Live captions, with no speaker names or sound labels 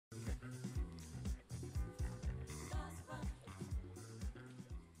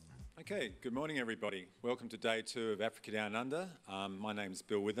Okay, good morning everybody. Welcome to day 2 of Africa Down Under. My name's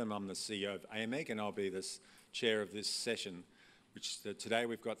Bill Witham, I'm the CEO of AMEG and I'll be the chair of this session, which today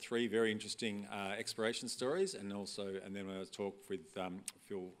we've got 3 very interesting exploration stories and then we'll talk with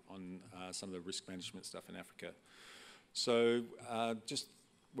Phil on some of the risk management stuff in Africa. So just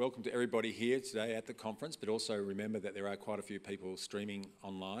welcome to everybody here today at the conference, but also remember that there are quite a few people streaming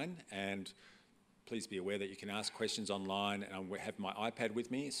online, and please be aware that you can ask questions online, and I have my iPad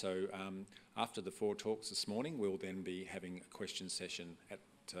with me, so after the 4 talks this morning, we'll then be having a question session at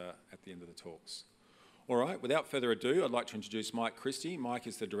the end of the talks. All right, without further ado, I'd like to introduce Mike Christie. Mike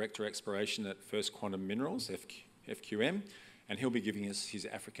is the Director of Exploration at First Quantum Minerals, FQM, and he'll be giving us his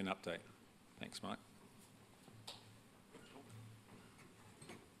African update. Thanks, Mike.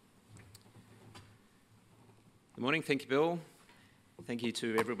 Good morning, thank you, Bill. Thank you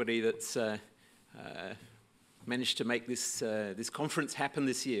to everybody that's managed to make this conference happen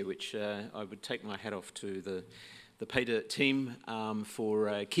this year, which I would take my hat off to the PayDirt team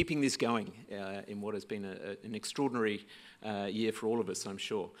for keeping this going in what has been an extraordinary year for all of us, I'm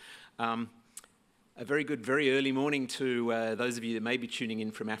sure. A very good, very early morning to those of you that may be tuning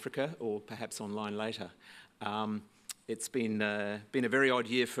in from Africa or perhaps online later. It's been a very odd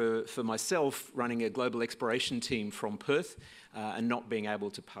year for myself, running a global exploration team from Perth and not being able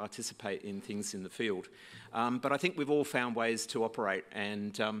to participate in things in the field. But I think we've all found ways to operate,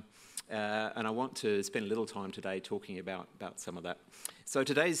 and I want to spend a little time today talking about some of that. So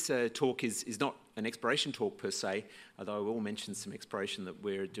today's talk is not an exploration talk per se, although I will mention some exploration that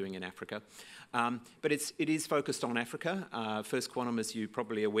we're doing in Africa. But it is focused on Africa. First Quantum, as you're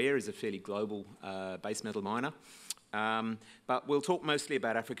probably aware, is a fairly global base metal miner. But we'll talk mostly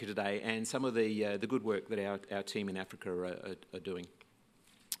about Africa today and some of the good work that our team in Africa are doing.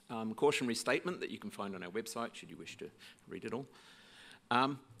 Cautionary statement that you can find on our website should you wish to read it all.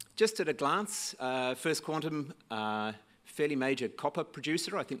 Just at a glance, First Quantum, fairly major copper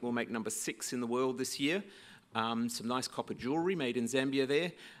producer. I think we'll make number 6 in the world this year. Some nice copper jewellery made in Zambia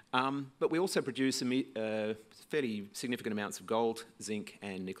there. But we also produce fairly significant amounts of gold, zinc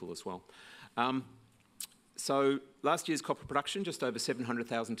and nickel as well. So last year's copper production, just over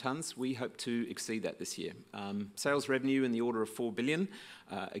 700,000 tonnes. We hope to exceed that this year. Sales revenue in the order of 4 billion.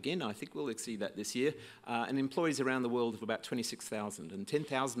 Again, I think we'll exceed that this year. And employees around the world of about 26,000. And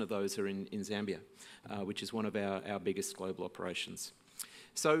 10,000 of those are in Zambia, which is one of our biggest global operations.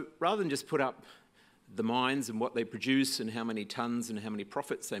 So rather than just put up the mines and what they produce and how many tonnes and how many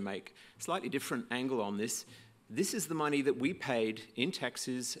profits they make, slightly different angle on this. This is the money that we paid in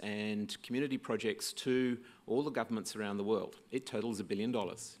taxes and community projects to all the governments around the world. It totals $1 billion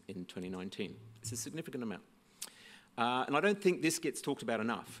in 2019. It's a significant amount. And I don't think this gets talked about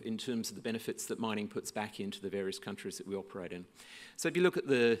enough in terms of the benefits that mining puts back into the various countries that we operate in. So if you look at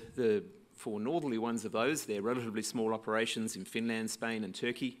the 4 northerly ones of those, they're relatively small operations in Finland, Spain and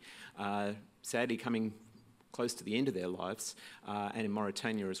Turkey, sadly coming close to the end of their lives, and in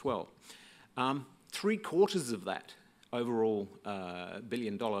Mauritania as well. 3/4 of that overall $1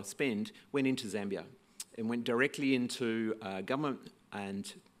 billion spend went into Zambia and went directly into government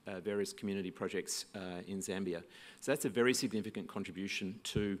and various community projects in Zambia. So that's a very significant contribution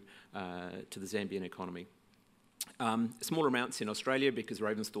to the Zambian economy. Smaller amounts in Australia because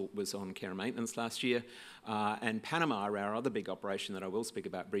Ravensthorpe was on care and maintenance last year, and Panama, our other big operation that I will speak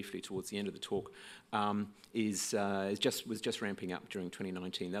about briefly towards the end of the talk, was just ramping up during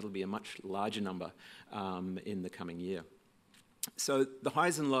 2019. That'll be a much larger number in the coming year. So the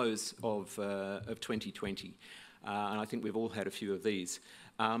highs and lows of 2020, and I think we've all had a few of these.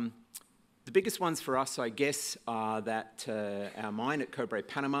 The biggest ones for us, I guess, are that our mine at Cobre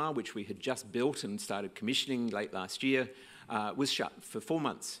Panama, which we had just built and started commissioning late last year, was shut for 4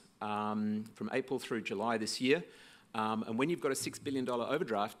 months, from April through July this year. And when you've got a $6 billion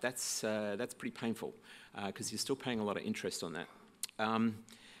overdraft, that's pretty painful because you're still paying a lot of interest on that.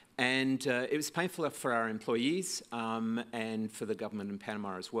 And it was painful for our employees and for the government in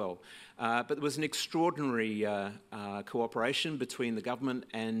Panama as well. But there was an extraordinary cooperation between the government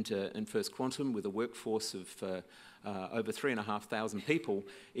and First Quantum with a workforce of over 3,500 people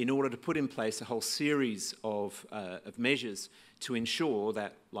in order to put in place a whole series of measures to ensure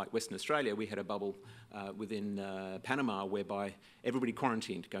that, like Western Australia, we had a bubble within Panama whereby everybody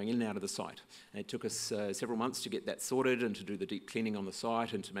quarantined going in and out of the site. And it took us several months to get that sorted and to do the deep cleaning on the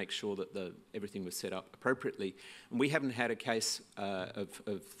site and to make sure that everything was set up appropriately. And we haven't had a case of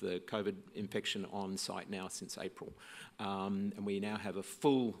the COVID infection on site now since April. And we now have a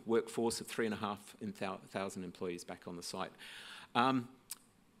full workforce of 3,500 employees back on the site.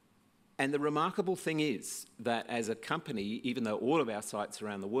 And the remarkable thing is that as a company, even though all of our sites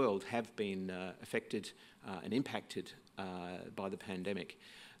around the world have been affected and impacted by the pandemic,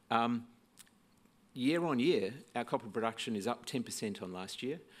 year on year, our copper production is up 10% on last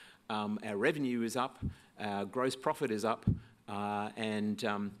year. Our revenue is up, our gross profit is up,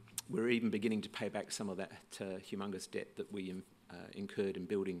 and we're even beginning to pay back some of that humongous debt that we incurred in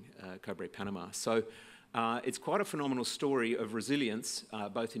building Cobre Panama. So it's quite a phenomenal story of resilience,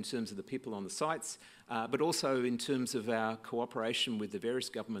 both in terms of the people on the sites, but also in terms of our cooperation with the various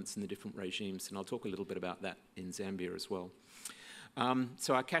governments and the different regimes, and I'll talk a little bit about that in Zambia as well.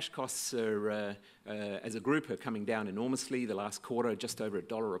 So our cash costs are, as a group, are coming down enormously. The last quarter, just over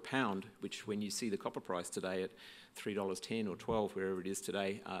 $1 a pound, which when you see the copper price today at $3.10 or $12, wherever it is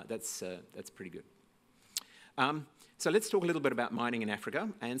today, that's pretty good. So let's talk a little bit about mining in Africa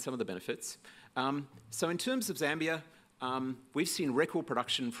and some of the benefits. So in terms of Zambia, we've seen record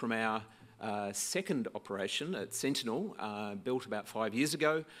production from our second operation at Sentinel, built about 5 years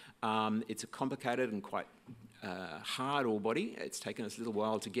ago. It's a complicated and quite hard ore body. It's taken us a little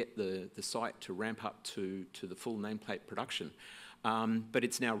while to get the site to ramp up to the full nameplate production. But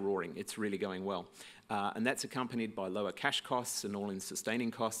it's now roaring. It's really going well. And that's accompanied by lower cash costs and all-in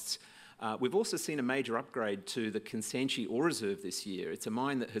sustaining costs. We've also seen a major upgrade to the Kansanshi ore reserve this year. It's a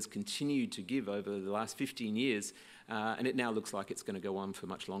mine that has continued to give over the last 15 years, and it now looks like it's going to go on for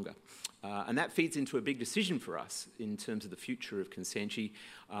much longer. And that feeds into a big decision for us in terms of the future of Kansanshi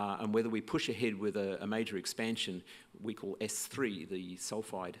and whether we push ahead with a major expansion we call S3, the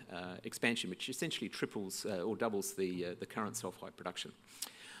sulphide expansion, which essentially triples or doubles the current sulphide production.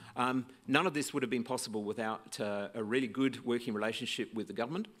 None of this would have been possible without a really good working relationship with the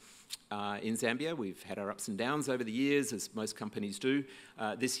government. In Zambia, we've had our ups and downs over the years, as most companies do.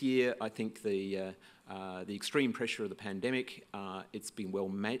 This year, I think the extreme pressure of the pandemic, it's been well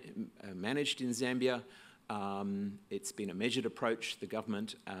managed in Zambia. It's been a measured approach. The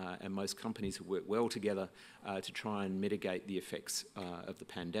government and most companies have worked well together to try and mitigate the effects of the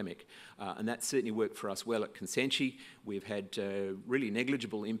pandemic. And that certainly worked for us well at Kansanshi. We've had really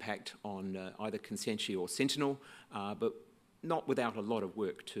negligible impact on either Kansanshi or Sentinel, but not without a lot of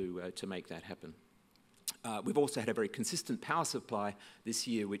work to make that happen. We've also had a very consistent power supply this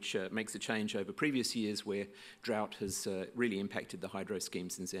year, which makes a change over previous years where drought has really impacted the hydro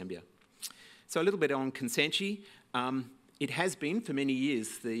schemes in Zambia. So a little bit on Kansanshi. It has been for many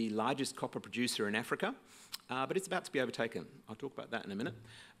years the largest copper producer in Africa, but it's about to be overtaken. I'll talk about that in a minute.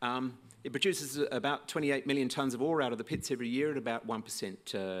 It produces about 28 million tonnes of ore out of the pits every year at about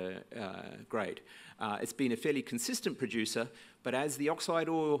 1% grade. It's been a fairly consistent producer, but as the oxide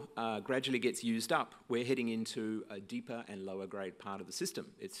ore gradually gets used up, we're heading into a deeper and lower grade part of the system.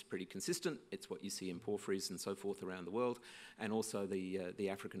 It's pretty consistent. It's what you see in porphyries and so forth around the world, and also the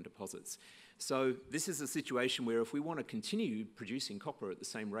African deposits. So this is a situation where if we want to continue producing copper at the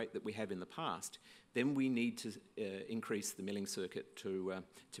same rate that we have in the past, then we need to increase the milling circuit to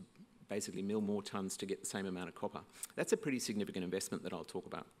basically mill more tonnes to get the same amount of copper. That's a pretty significant investment that I'll talk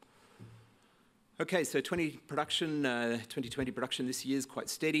about. Okay, so 2020 production this year is quite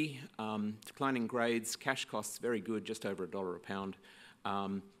steady. Declining grades, cash costs very good, just over $1 a pound.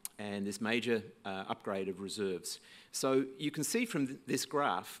 And this major upgrade of reserves. So you can see from this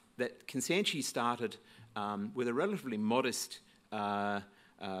graph that Kansanshi started with a relatively modest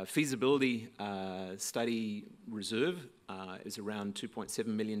feasibility study reserve. It was around 2.7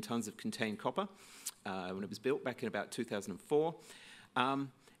 million tonnes of contained copper when it was built back in about 2004.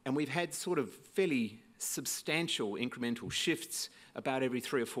 And we've had sort of fairly substantial incremental shifts about every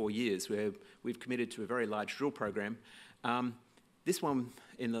 3 or 4 years where we've committed to a very large drill program. This one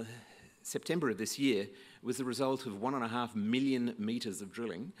in the September of this year was the result of 1.5 million metres of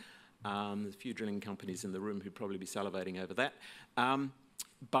drilling. There's a few drilling companies in the room who'd probably be salivating over that.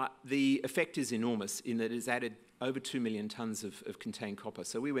 But the effect is enormous in that it's added over 2 million tonnes of contained copper.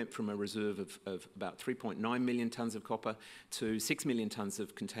 So we went from a reserve of about 3.9 million tonnes of copper to 6 million tonnes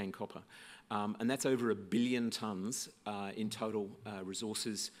of contained copper. And that's over 1 billion tonnes in total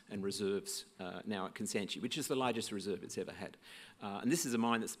resources and reserves now at Kansanshi, which is the largest reserve it's ever had. And this is a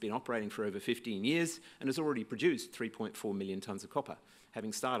mine that's been operating for over 15 years and has already produced 3.4 million tonnes of copper,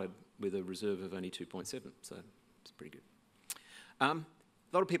 having started with a reserve of only 2.7, so it's pretty good.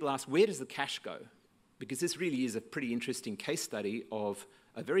 A lot of people ask, where does the cash go? Because this really is a pretty interesting case study of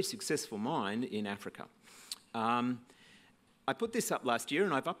a very successful mine in Africa. I put this up last year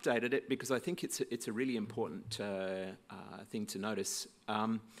and I've updated it because I think it's a really important thing to notice.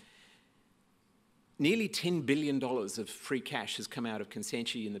 Nearly $10 billion of free cash has come out of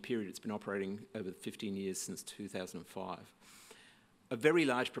Kansanshi in the period it's been operating over 15 years since 2005. a very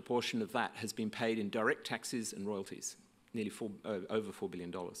large proportion of that has been paid in direct taxes and royalties, nearly over $4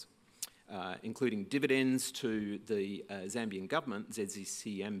 billion, including dividends to the Zambian government,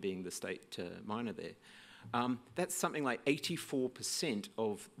 ZZCM being the state miner there. That's something like 84%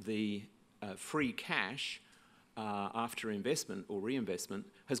 of the free cash after investment or reinvestment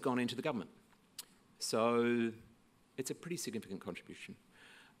has gone into the government. So it's a pretty significant contribution.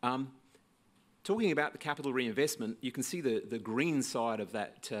 Talking about the capital reinvestment, you can see the green side of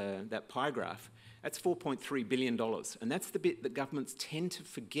that pie graph. That's $4.3 billion, and that's the bit that governments tend to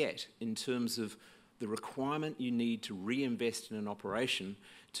forget in terms of the requirement you need to reinvest in an operation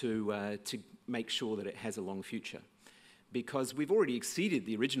to make sure that it has a long future. Because we've already exceeded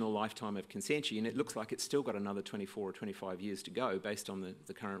the original lifetime of Kansanshi, and it looks like it's still got another 24 or 25 years to go based on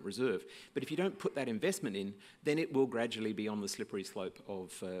the current reserve. But if you don't put that investment in, then it will gradually be on the slippery slope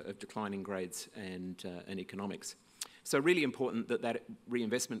of declining grades and economics. So really important that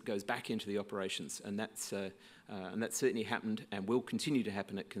reinvestment goes back into the operations, and that's certainly happened and will continue to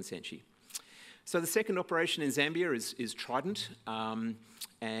happen at Kansanshi. So the second operation in Zambia is Trident,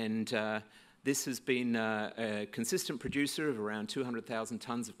 this has been a consistent producer of around 200,000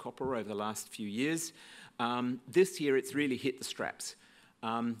 tonnes of copper over the last few years. This year it's really hit the straps.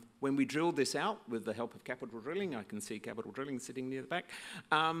 When we drilled this out with the help of Capital Drilling, I can see Capital Drilling sitting near the back,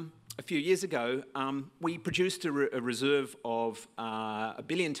 a few years ago, we produced a reserve of 1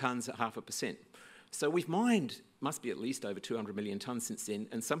 billion tonnes at 0.5%. So we've mined, must be at least over 200 million tonnes since then,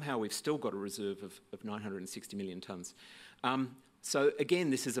 and somehow we've still got a reserve of 960 million tonnes. So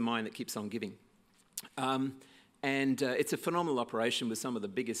again, this is a mine that keeps on giving. It's a phenomenal operation with some of the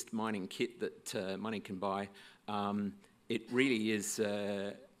biggest mining kit that money can buy. It really is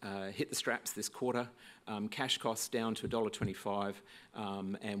hit the straps this quarter. Cash costs down to $1.25,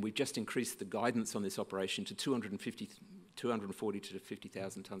 and we've just increased the guidance on this operation to 240 to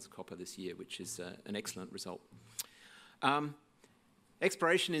 50,000 tonnes of copper this year, which is an excellent result.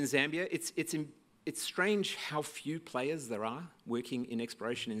 Exploration in Zambia, it's strange how few players there are working in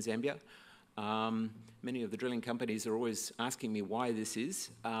exploration in Zambia. Many of the drilling companies are always asking me why this is.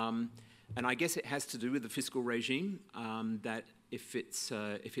 And I guess it has to do with the fiscal regime, that if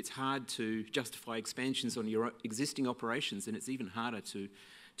it's hard to justify expansions on your existing operations, then it's even harder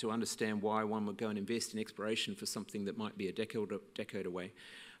to understand why one would go and invest in exploration for something that might be a decade away.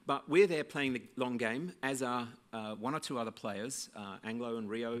 But we're there playing the long game, as are one or two other players. Anglo and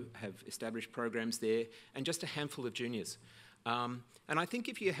Rio have established programs there, and just a handful of juniors. And I think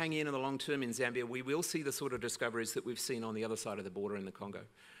if you hang in the long term in Zambia, we will see the sort of discoveries that we've seen on the other side of the border in the Congo.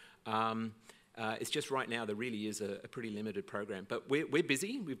 It's just right now there really is a pretty limited program. But we're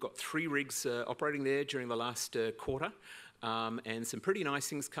busy. We've got 3 rigs operating there during the last quarter, and some pretty nice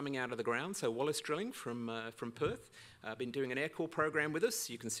things coming out of the ground. So Wallace Drilling from Perth been doing an air core program with us.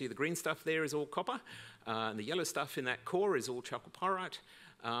 You can see the green stuff there is all copper, and the yellow stuff in that core is all chalcopyrite,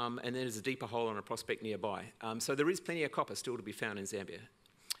 and then there's a deeper hole on a prospect nearby. So there is plenty of copper still to be found in Zambia.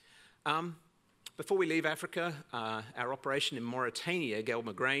 Before we leave Africa, our operation in Mauritania,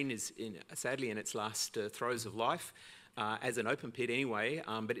 Gelmagrain, is sadly in its last throes of life, as an open pit anyway,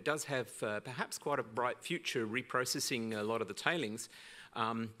 but it does have perhaps quite a bright future reprocessing a lot of the tailings,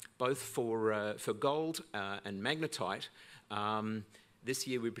 both for gold and magnetite. This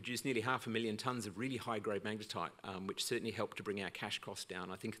year we produced nearly 500,000 tonnes of really high-grade magnetite, which certainly helped to bring our cash costs down.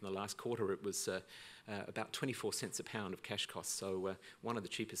 I think in the last quarter it was about 24 cents a pound of cash costs, so one of the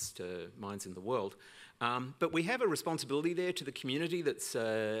cheapest mines in the world. But we have a responsibility there to the community that's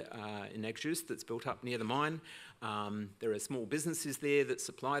in Exjust, that's built up near the mine. There are small businesses there that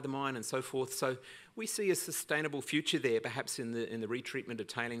supply the mine and so forth. So we see a sustainable future there, perhaps in the retreatment of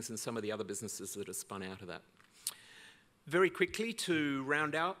tailings and some of the other businesses that are spun out of that. Very quickly, to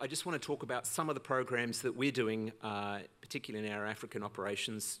round out, I just want to talk about some of the programs that we're doing, particularly in our African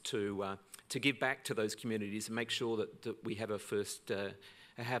operations, to give back to those communities and make sure that we have a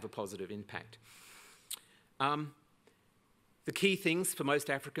positive impact. The key things for most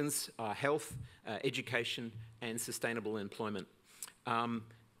Africans are health, education, and sustainable employment. And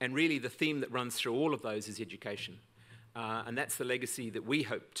really the theme that runs through all of those is education. And that's the legacy that we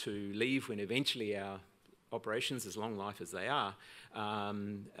hope to leave when eventually our operations, as long life as they are,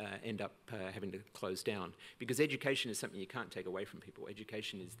 end up having to close down. Because education is something you can't take away from people.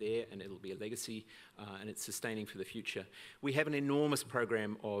 Education is there and it'll be a legacy, and it's sustaining for the future. We have an enormous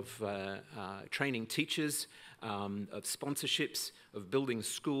program of training teachers, of sponsorships, of building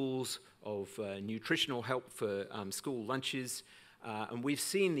schools, of nutritional help for school lunches, and we've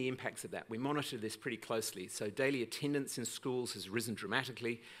seen the impacts of that. We monitor this pretty closely. So daily attendance in schools has risen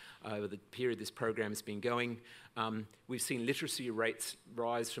dramatically. over the period this program has been going. We've seen literacy rates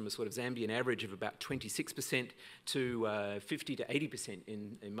rise from a sort of Zambian average of about 26% to 50 to 80%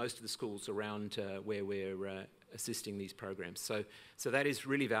 in most of the schools around where we're assisting these programs. So that is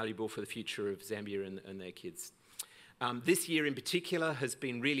really valuable for the future of Zambia and their kids. This year in particular has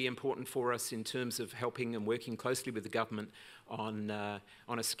been really important for us in terms of helping and working closely with the government on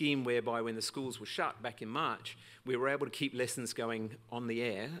a scheme whereby when the schools were shut back in March, we were able to keep lessons going on the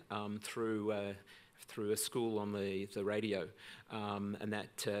air through a school on the radio. And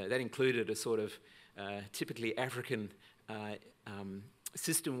that included a sort of typically African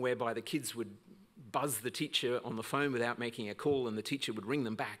system whereby the kids would buzz the teacher on the phone without making a call, and the teacher would ring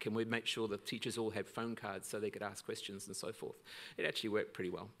them back, and we'd make sure the teachers all had phone cards so they could ask questions and so forth. It actually worked pretty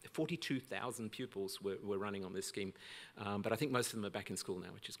well. 42,000 pupils were running on this scheme, but I think most of them are back in school now,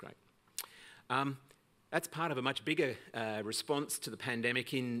 which is great. That's part of a much bigger response to the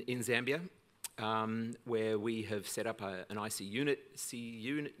pandemic in Zambia, where we have set up an IC unit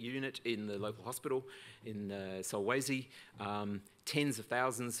in the local hospital in Solwezi, tens of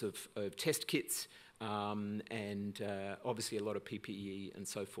thousands of test kits, and obviously a lot of PPE and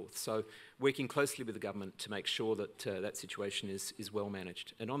so forth. So working closely with the government to make sure that that situation is well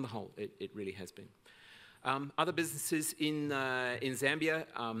managed. And on the whole, it really has been. Other businesses in Zambia,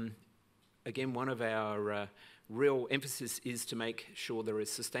 again, one of our real emphasis is to make sure there is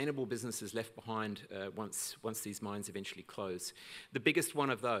sustainable businesses left behind once these mines eventually close. The biggest one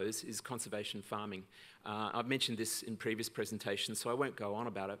of those is conservation farming. I've mentioned this in previous presentations, so I won't go on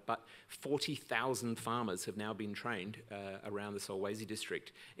about it, but 40,000 farmers have now been trained around the Solwezi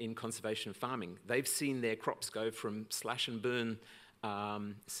district in conservation farming. They've seen their crops go from slash and burn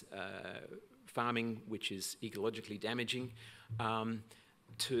farming, which is ecologically damaging, and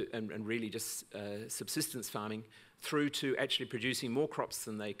really just subsistence farming, through to actually producing more crops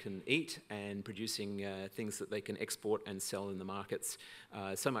than they can eat and producing things that they can export and sell in the markets,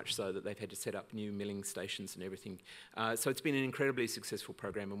 so much so that they've had to set up new milling stations and everything. So it's been an incredibly successful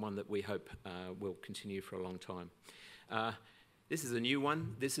program, and one that we hope will continue for a long time. This is a new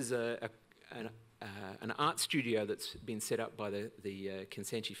one. This is an art studio that's been set up by the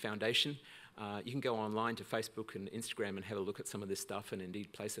Kinsanchi Foundation. You can go online to Facebook and Instagram and have a look at some of this stuff, and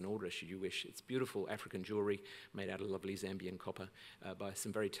indeed place an order should you wish. It's beautiful African jewellery made out of lovely Zambian copper by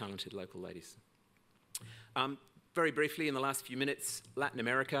some very talented local ladies. Very briefly, in the last few minutes, Latin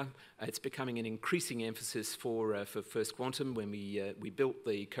America, it's becoming an increasing emphasis for First Quantum. When we built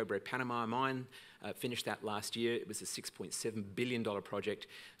the Cobre Panama mine, finished that last year, it was a $6.7 billion project,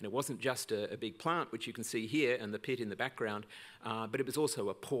 and it wasn't just a big plant, which you can see here, and the pit in the background, but it was also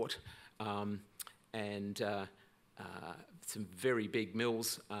a port, and some very big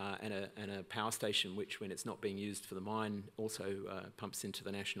mills and a power station, which, when it's not being used for the mine, also pumps into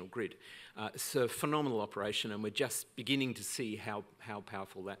the national grid. It's a phenomenal operation, and we're just beginning to see how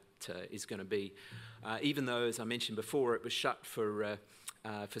powerful that is going to be. Even though, as I mentioned before, it was shut for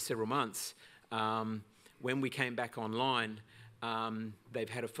several months, when we came back online, they've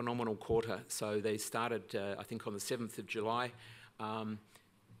had a phenomenal quarter. So they started, I think, on the 7th of July.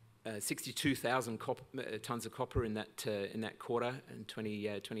 62,000 tonnes of copper in that quarter, and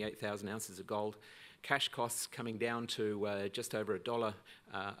 28,000 ounces of gold. Cash costs coming down to just over $1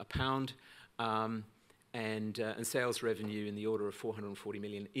 a pound, and sales revenue in the order of 440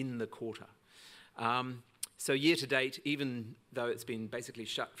 million in the quarter. So year to date, even though it's been basically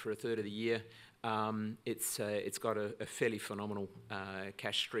shut for a third of the year, it's got a fairly phenomenal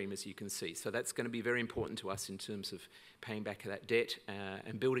cash stream, as you can see. So that's going to be very important to us in terms of paying back that debt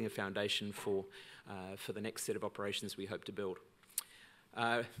and building a foundation for the next set of operations we hope to build.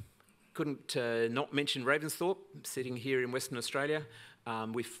 Couldn't not mention Ravensthorpe, sitting here in Western Australia.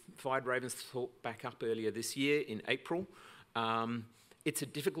 We fired Ravensthorpe back up earlier this year in April. It's a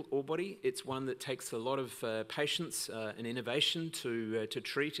difficult ore body. It's one that takes a lot of patience and innovation to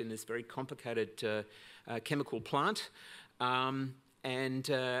treat in this very complicated chemical plant. And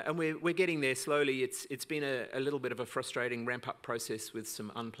we're getting there slowly. It's been a little bit of a frustrating ramp-up process with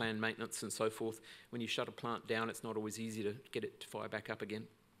some unplanned maintenance and so forth. When you shut a plant down, it's not always easy to get it to fire back up again.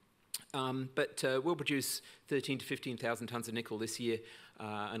 But we'll produce 13 to 15,000 tonnes of nickel this year,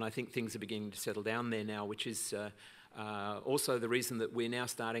 and I think things are beginning to settle down there now, which is also the reason that we're now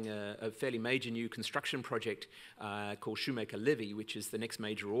starting a fairly major new construction project called Shoemaker Levee, which is the next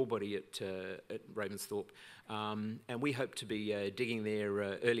major ore body at Ravensthorpe. And we hope to be digging there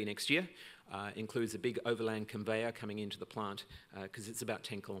early next year. Includes a big overland conveyor coming into the plant, because it's about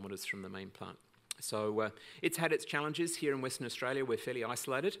 10 kilometres from the main plant. So it's had its challenges here in Western Australia. We're fairly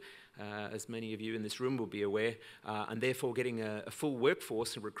isolated, as many of you in this room will be aware, and therefore getting a full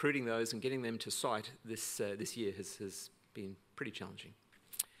workforce and recruiting those and getting them to site this year has been pretty challenging.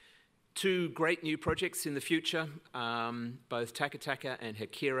 Two great new projects in the future, both Taka Taka and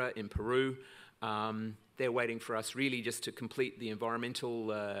Hekira in Peru. They're waiting for us really just to complete the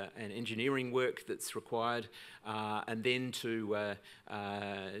environmental and engineering work that's required, and then to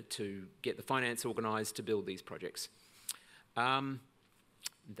get the finance organised to build these projects.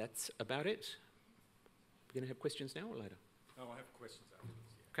 That's about it. We're going to have questions now or later? Oh, I have questions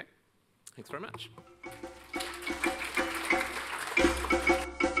afterwards. Okay, thanks very much.